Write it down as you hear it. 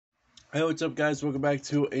Hey, what's up, guys? Welcome back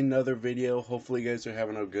to another video. Hopefully you guys are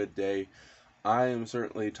having a good day. I am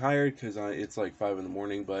certainly tired because it's like 5 in the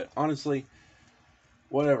morning, but honestly,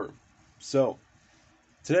 whatever. So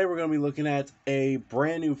today we're going to be looking at a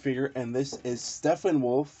brand new figure, and this is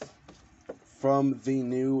Steppenwolf from the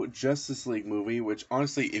new Justice League movie, which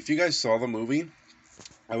honestly, if you guys saw the movie,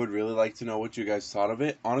 I would really like to know what you guys thought of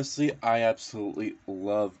it. Honestly, I absolutely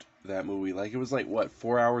loved that movie. Like, it was like, what,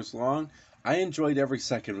 4 hours long? I enjoyed every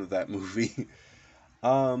second of that movie.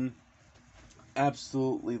 um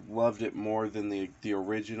Absolutely loved it more than the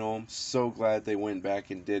original. So glad they went back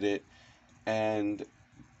and did it. And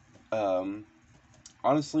um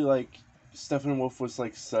honestly, like, Steppenwolf was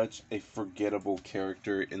like such a forgettable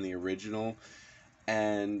character in the original,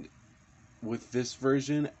 and with this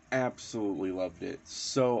version, absolutely loved it.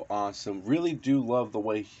 So awesome. Really do love the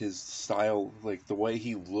way his style, like the way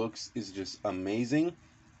he looks, is just amazing.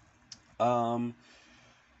 Um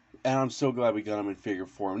and I'm so glad we got him in figure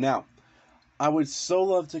form. Now, I would so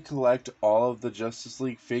love to collect all of the Justice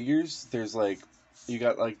League figures. There's like, you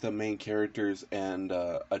got like the main characters and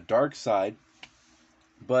a dark side,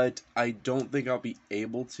 but I don't think I'll be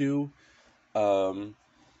able to. Um,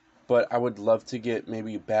 but I would love to get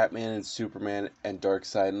maybe Batman and Superman and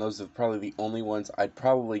Darkseid, and those are probably the only ones I'd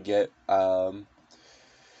probably get.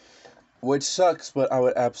 Which sucks, but I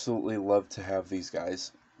would absolutely love to have these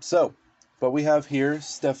guys. So, but we have here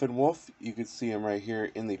Steppenwolf. You can see him right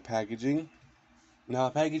here in the packaging. Now,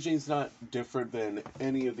 packaging is not different than um,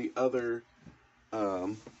 any of the other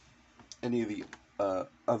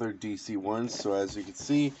DC ones. So as you can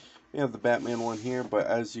see, we have the Batman one here, but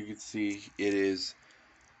as you can see, it is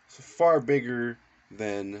far bigger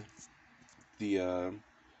than the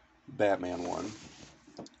Batman one.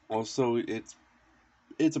 Also,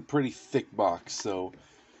 it's a pretty thick box. So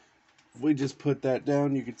if we just put that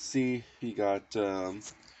down, you can see you got the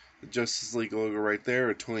Justice League logo right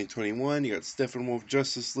there, 2021. You got Steppenwolf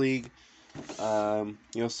Justice League. You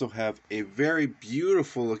also have a very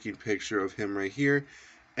beautiful looking picture of him right here,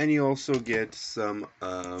 and you also get some.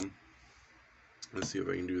 Let's see if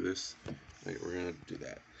I can do this. Right, we're gonna do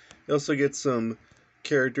that. You also get some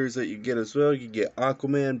characters that you get as well. You get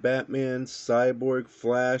Aquaman, Batman, Cyborg,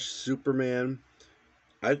 Flash, Superman.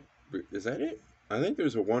 I is that it? I think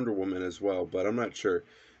there's a Wonder Woman as well, but I'm not sure.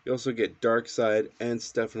 You also get Darkseid and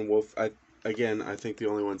Steppenwolf. I think the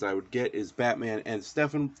only ones I would get is Batman and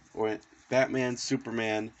or Batman,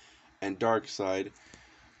 Superman, and Darkseid.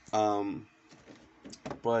 Um,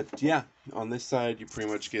 but yeah, on this side you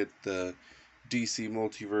pretty much get the DC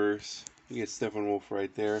multiverse. You get Steppenwolf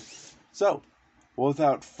right there. So,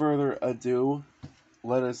 without further ado,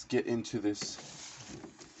 let us get into this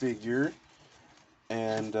figure,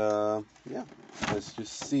 and yeah, let's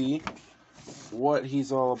just see what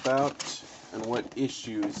he's all about and what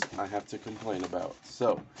issues I have to complain about.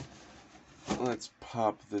 So, let's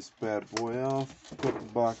pop this bad boy off, put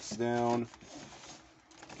the box down,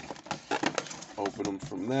 open them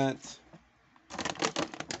from that.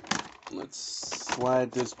 Let's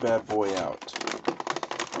slide this bad boy out.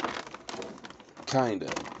 Kinda.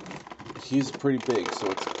 He's pretty big,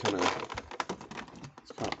 so it's kind of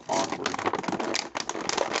awkward.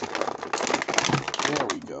 There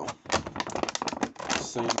we go.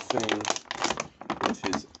 Same thing with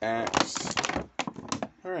his axe.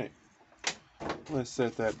 Alright. Let's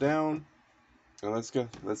set that down. And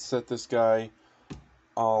let's set this guy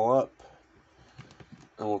all up.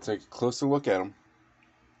 And we'll take a closer look at him.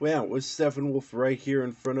 Well, with Steppenwolf right here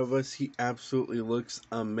in front of us, he absolutely looks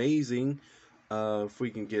amazing. If we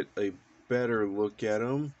can get a better look at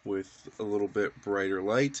him with a little bit brighter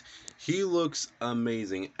light, he looks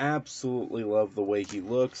amazing. Absolutely love the way he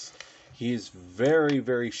looks. He's very,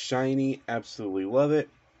 very shiny. Absolutely love it.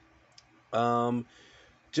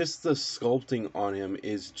 Just the sculpting on him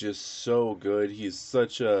is just so good. He's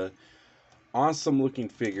such a awesome looking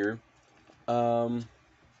figure.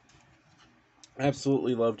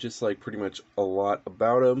 Absolutely love just like pretty much a lot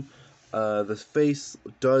about him. The face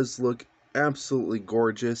does look absolutely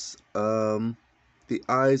gorgeous. The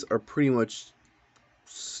eyes are pretty much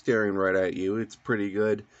staring right at you. It's pretty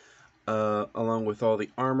good. Along with all the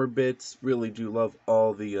armor bits, really do love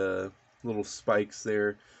all the little spikes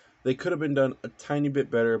there. They could have been done a tiny bit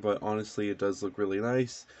better, but honestly, it does look really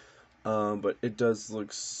nice. But it does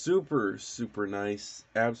look super, super nice.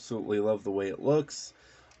 Absolutely love the way it looks.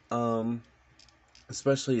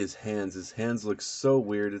 Especially his hands. His hands look so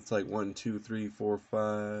weird. It's like 1, 2, 3, 4,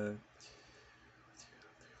 5,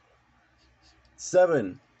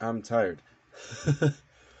 7. I'm tired.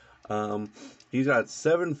 um, he's got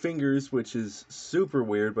 7 fingers, which is super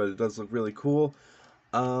weird, but it does look really cool.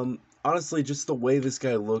 honestly, just the way this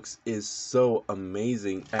guy looks is so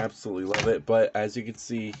amazing. Absolutely love it. But as you can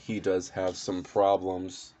see, he does have some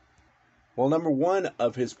problems. Well, number one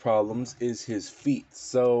of his problems is his feet.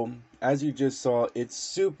 So, as you just saw, it's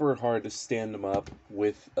super hard to stand him up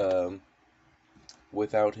without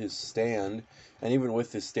his stand. And even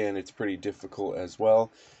with his stand, it's pretty difficult as well.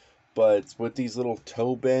 But with these little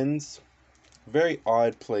toe bends, very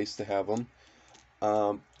odd place to have them.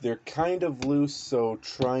 They're kind of loose, so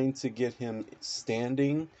trying to get him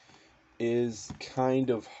standing is kind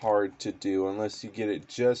of hard to do. Unless you get it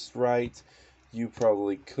just right, you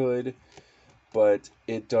probably could, but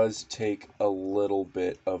it does take a little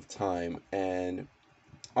bit of time. And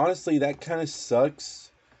honestly, that kind of sucks.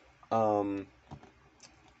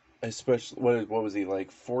 Especially, what was he,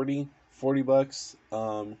 like, 40 bucks?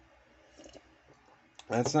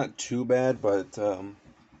 That's not too bad, but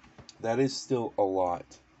that is still a lot.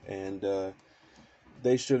 And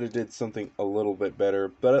they should have did something a little bit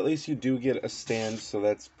better, but at least you do get a stand, so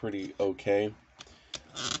that's pretty okay.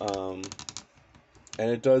 And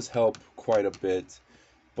it does help quite a bit,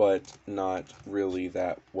 but not really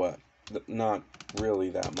that not really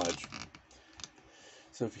that much.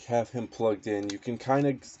 So if you have him plugged in, you can kind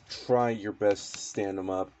of try your best to stand him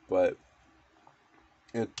up, but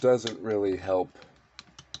it doesn't really help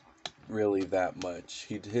really that much.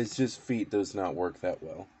 His feet does not work that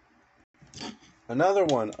well. Another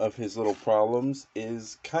one of his little problems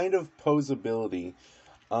is kind of posability,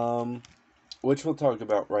 which we'll talk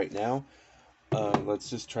about right now. Let's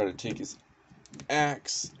just try to take his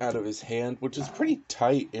axe out of his hand, which is pretty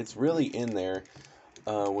tight. It's really in there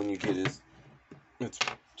when you get his... It's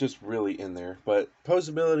just really in there. But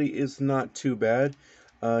posability is not too bad.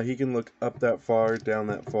 He can look up that far, down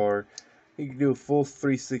that far. He can do a full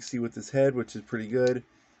 360 with his head, which is pretty good.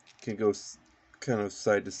 He can go kind of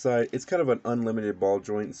side to side. It's kind of an unlimited ball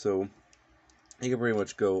joint, so he can pretty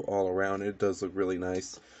much go all around. It does look really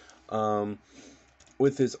nice.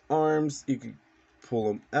 With his arms, you can pull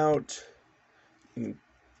them out. You can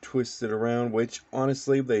twist it around, which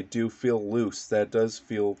honestly they do feel loose. That does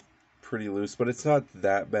feel pretty loose, but it's not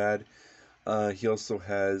that bad. He also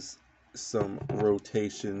has some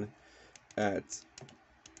rotation at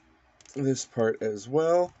this part as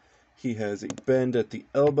well. He has a bend at the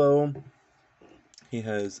elbow. He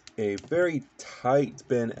has a very tight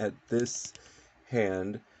bend at this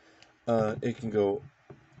hand. It can go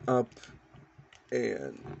up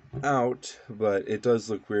and out, but it does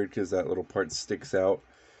look weird because that little part sticks out.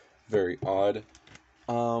 Very odd.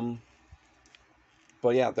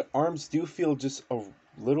 But yeah, the arms do feel just a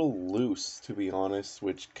little loose, to be honest,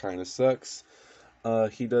 which kind of sucks.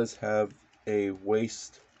 He does have a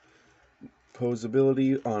waist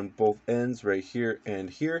posability on both ends, right here and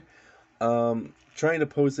here. Trying to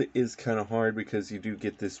pose it is kind of hard because you do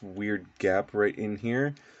get this weird gap right in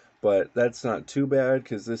here, but that's not too bad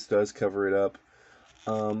because this does cover it up.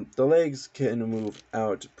 The legs can move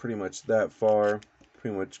out pretty much that far,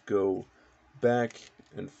 pretty much go back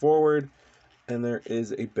and forward, and there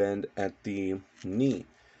is a bend at the knee.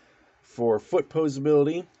 For foot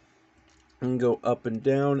posability, you can go up and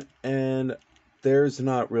down, and there's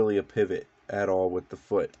not really a pivot at all with the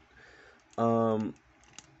foot.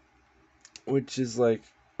 Which is like,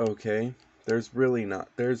 okay, there's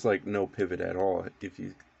like no pivot at all, if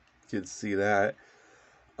you could see that.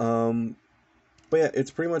 But yeah,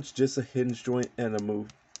 it's pretty much just a hinge joint and a move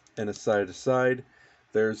and a side to side.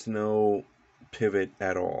 There's no pivot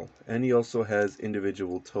at all. And he also has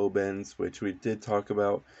individual toe bends, which we did talk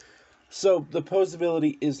about. So the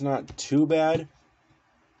posability is not too bad.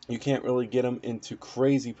 You can't really get him into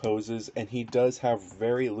crazy poses, and he does have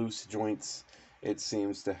very loose joints. He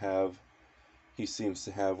seems to have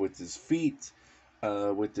with his feet,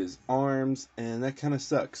 with his arms, and that kind of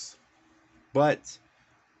sucks. But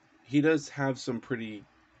he does have some pretty...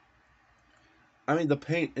 I mean, the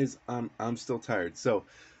paint is... I'm still tired. So,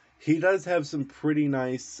 he does have some pretty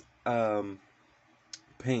nice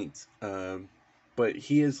paint. But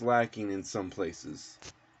he is lacking in some places.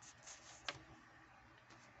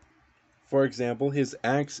 For example, his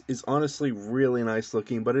axe is honestly really nice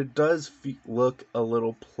looking, but it does look a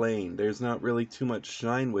little plain. There's not really too much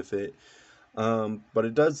shine with it. But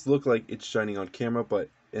it does look like it's shining on camera, but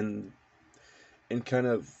in kind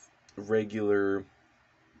of regular,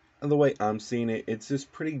 the way I'm seeing it, it's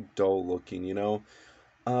just pretty dull looking, you know?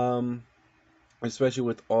 Especially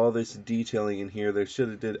with all this detailing in here, they should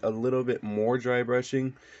have did a little bit more dry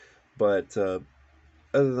brushing, but other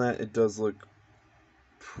than that, it does look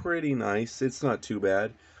pretty nice. It's not too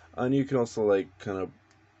bad. And you can also like kind of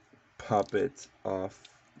pop it off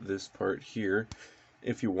this part here,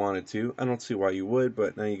 if you wanted to. I don't see why you would,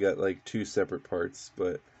 but now you got like two separate parts,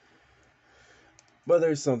 but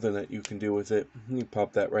there's something that you can do with it. You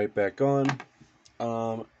pop that right back on.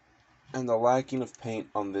 And the lacking of paint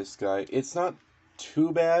on this guy, it's not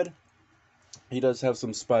too bad. He does have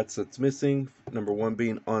some spots that's missing. Number one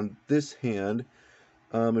being on this hand.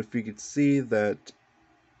 If you could see that,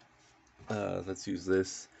 let's use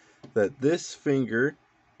this, that this finger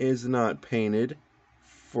is not painted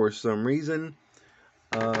for some reason.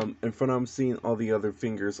 In front I'm seeing all the other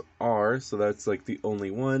fingers are, so that's like the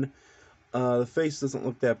only one. The face doesn't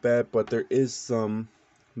look that bad, but there is some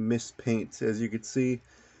missed paint, as you can see.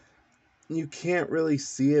 You can't really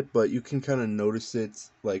see it, but you can kind of notice it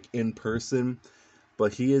like in person.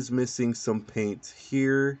 But he is missing some paint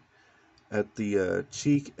here at the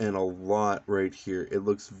cheek and a lot right here. It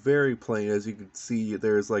looks very plain. As you can see,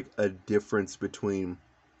 there's like a difference between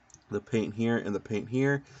the paint here and the paint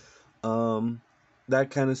here.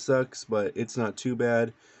 That kind of sucks, but it's not too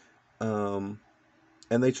bad. And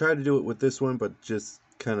they tried to do it with this one, but just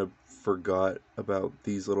kind of forgot about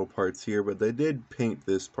these little parts here. But they did paint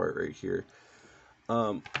this part right here.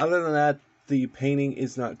 Other than that, the painting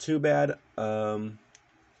is not too bad.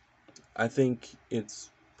 I think it's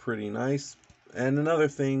pretty nice. And another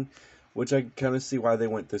thing, which I kind of see why they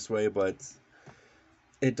went this way, but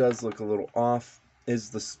it does look a little off, is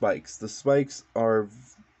the spikes. The spikes are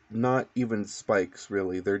not even spikes,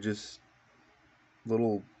 really. They're just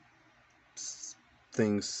little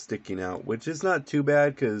things sticking out, which is not too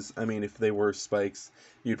bad, because, I mean, if they were spikes,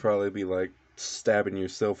 you'd probably be, like, stabbing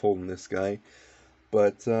yourself holding this guy.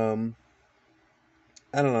 But, I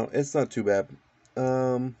don't know, it's not too bad.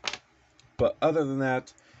 But other than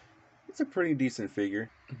that, it's a pretty decent figure.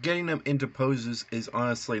 Getting them into poses is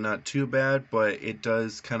honestly not too bad, but it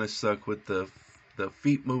does kind of suck with the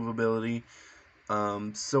feet movability.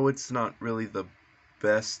 So it's not really the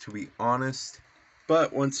best, to be honest.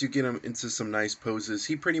 But once you get him into some nice poses,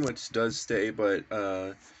 he pretty much does stay,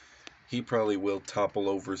 but he probably will topple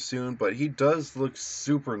over soon. But he does look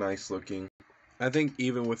super nice looking. I think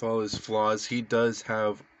even with all his flaws, he does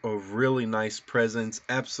have a really nice presence.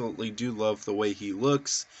 Absolutely do love the way he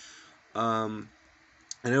looks. And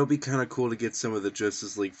it'll be kind of cool to get some of the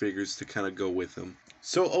Justice League figures to kind of go with him.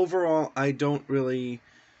 So overall, I don't really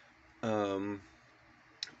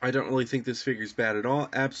think this figure's bad at all.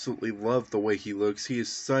 Absolutely love the way he looks. He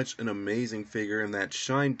is such an amazing figure, and that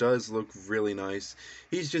shine does look really nice.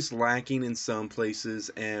 He's just lacking in some places,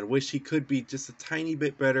 and wish he could be just a tiny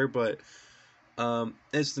bit better, but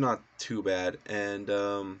it's not too bad.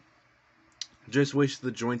 And just wish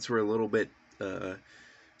the joints were a little bit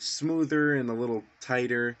smoother and a little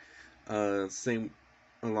tighter. Same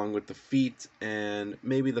along with the feet, and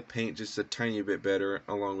maybe the paint just a tiny bit better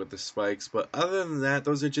along with the spikes. But other than that,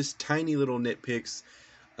 those are just tiny little nitpicks.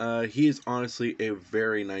 He is honestly a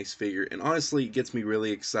very nice figure, and honestly it gets me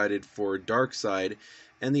really excited for Darkseid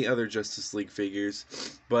and the other Justice League figures.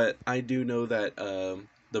 But I do know that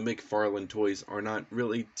the McFarland toys are not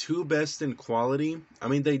really too best in quality. I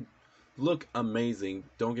mean, they look amazing,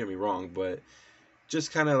 don't get me wrong, but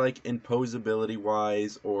just kind of like in posability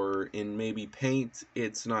wise, or in maybe paint,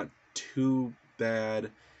 it's not too bad.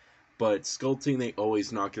 But sculpting, they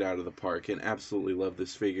always knock it out of the park, and absolutely love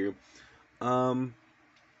this figure.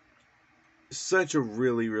 Such a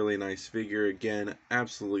really, really nice figure. Again,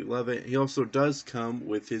 absolutely love it. He also does come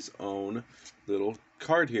with his own little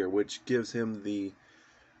card here, which gives him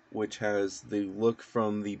which has the look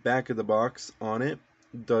from the back of the box on it.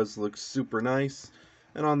 Does look super nice.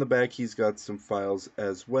 And on the back he's got some files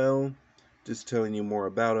as well, just telling you more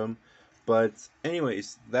about him. But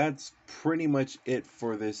anyways, that's pretty much it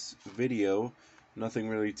for this video. Nothing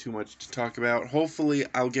really too much to talk about. Hopefully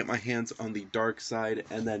I'll get my hands on the Darkseid,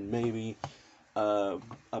 and then maybe a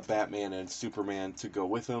Batman and Superman to go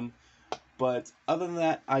with him. But other than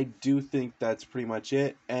that, I do think that's pretty much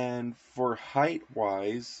it. And for height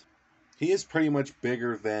wise, he is pretty much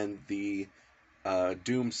bigger than the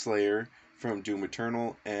Doomslayer from Doom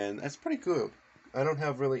Eternal, and that's pretty cool. I don't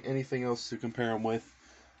have really anything else to compare him with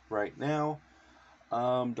right now.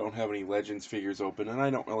 Don't have any Legends figures open, and I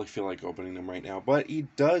don't really feel like opening them right now, but he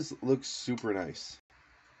does look super nice.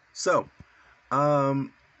 So,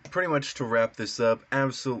 pretty much to wrap this up,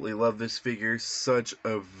 absolutely love this figure. Such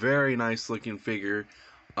a very nice looking figure,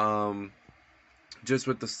 just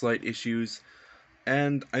with the slight issues.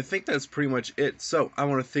 And I think that's pretty much it. So, I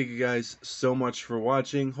want to thank you guys so much for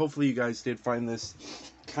watching. Hopefully you guys did find this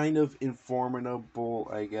kind of informative,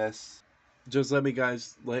 I guess. Just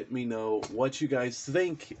let me know what you guys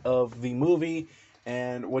think of the movie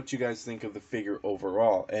and what you guys think of the figure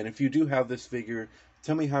overall. And if you do have this figure,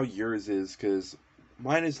 tell me how yours is, because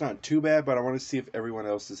mine is not too bad, but I want to see if everyone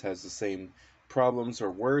else's has the same problems or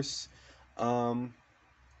worse. And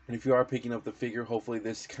if you are picking up the figure, hopefully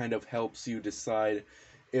this kind of helps you decide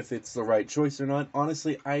if it's the right choice or not.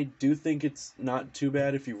 Honestly, I do think it's not too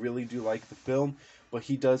bad if you really do like the film, but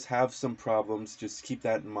he does have some problems. Just keep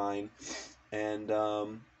that in mind. And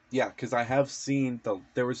yeah, because I have seen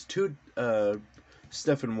there was two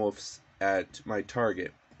Steppenwolfs at my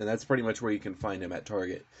Target, and that's pretty much where you can find him at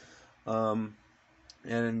Target. Um,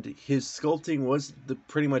 and his sculpting was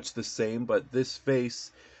pretty much the same, but this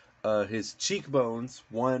face, his cheekbones,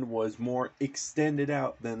 one was more extended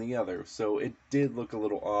out than the other, so it did look a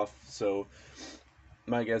little off. So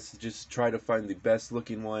my guess is just try to find the best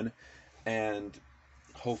looking one, and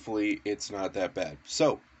hopefully it's not that bad.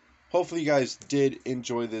 So hopefully you guys did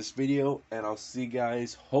enjoy this video, and I'll see you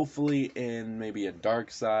guys hopefully in maybe a Dark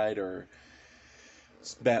Side or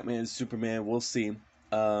Batman, Superman, we'll see.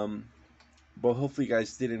 But hopefully you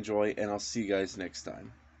guys did enjoy, and I'll see you guys next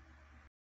time.